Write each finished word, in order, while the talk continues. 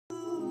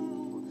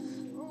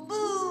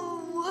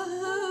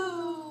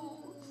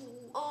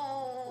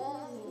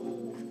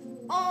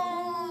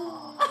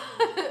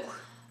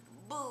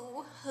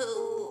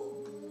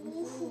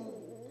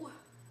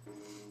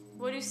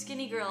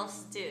skinny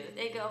girls do.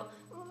 They go,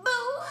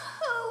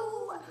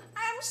 boo-hoo,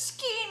 I'm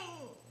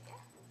skinny.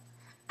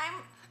 I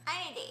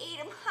need to eat,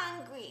 I'm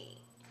hungry.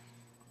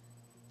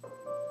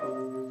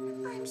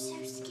 I'm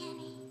so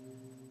skinny.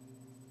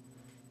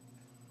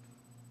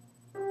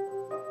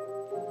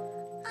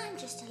 I'm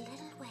just a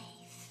little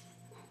waif.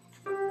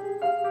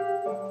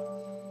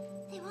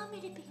 They want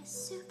me to be a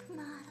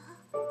supermodel.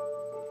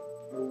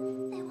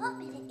 They want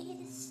me to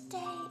eat a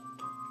steak.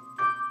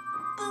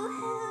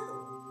 Boo-hoo.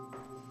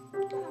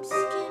 I'm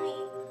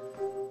skinny.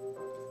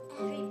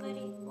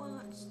 Everybody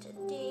wants to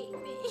date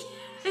me.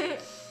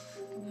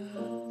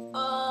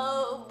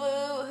 Oh,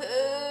 boo-hoo.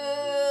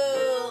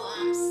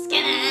 I'm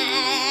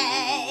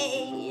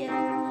skinny.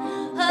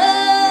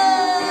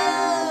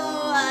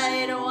 Oh,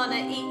 I don't want to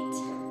eat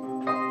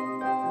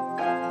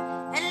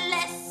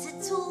unless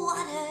it's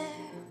water.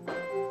 I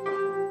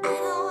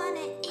don't want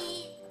to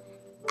eat.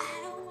 I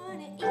don't want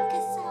to eat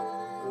because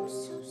I'm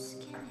so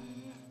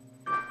skinny.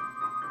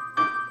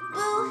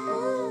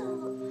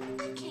 Boo-hoo.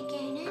 I can't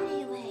gain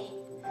any weight.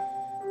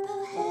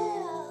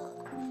 Boo-hoo.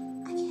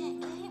 I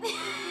can't gain it.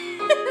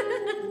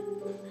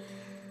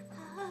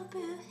 Oh,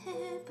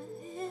 boo-hoo,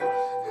 boo-hoo.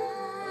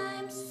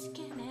 I'm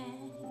skinny.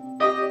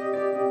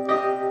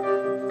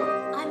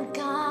 I'm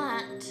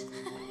gaunt.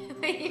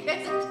 Wait, you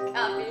guys have to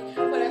copy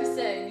what I'm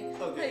saying.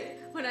 Okay.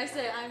 Like, when I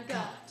say I'm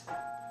gaunt.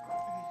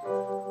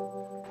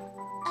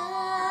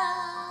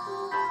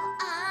 Oh,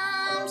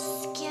 I'm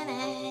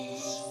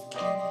skinny.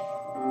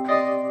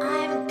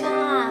 I'm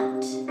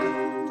gaunt.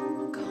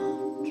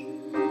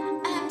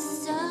 I'm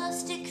so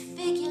stick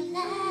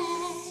figure-like.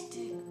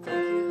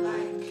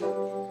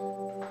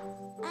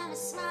 I'm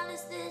as small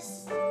as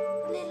this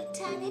little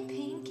tiny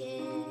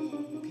pinky.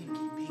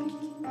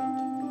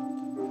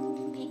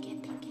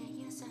 Pinky,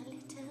 you're so little.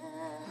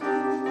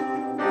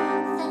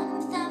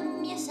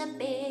 Thumb, you're so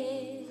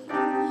big.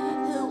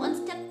 Who wants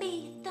to be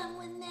a thumb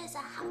when there's a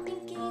hot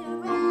pinky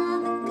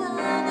around the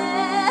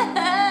corner?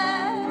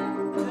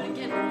 Do it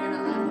again when you're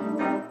not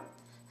laughing.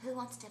 Who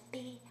wants to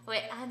be?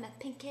 Wait, I'm a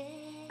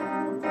pinky.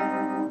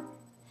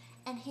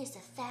 And here's a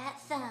fat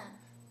thumb.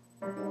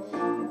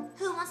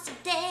 Who wants to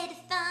date a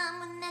thumb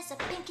when there's a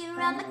pinky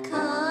around the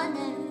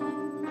corner?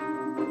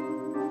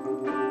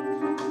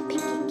 A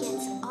pinky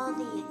gets all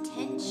the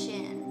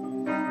attention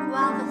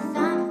while the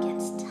thumb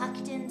gets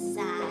tucked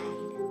inside.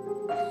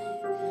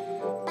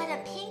 But a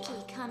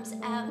pinky comes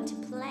out to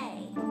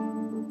play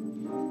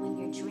when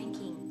you're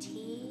drinking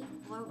tea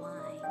or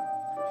wine.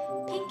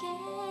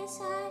 Pinkies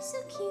are so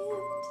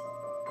cute.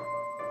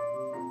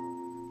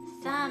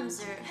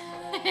 Thumbs are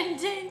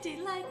dainty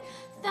like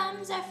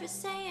thumbs are for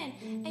saying,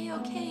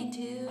 "A-okay,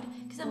 dude,"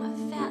 because I'm a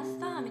fat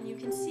thumb and you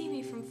can see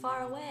me from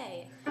far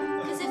away.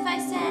 Because if I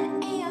said,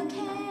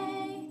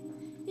 "A-okay,"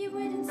 you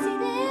wouldn't see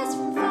this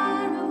from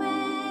far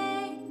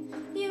away.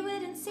 You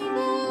wouldn't see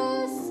this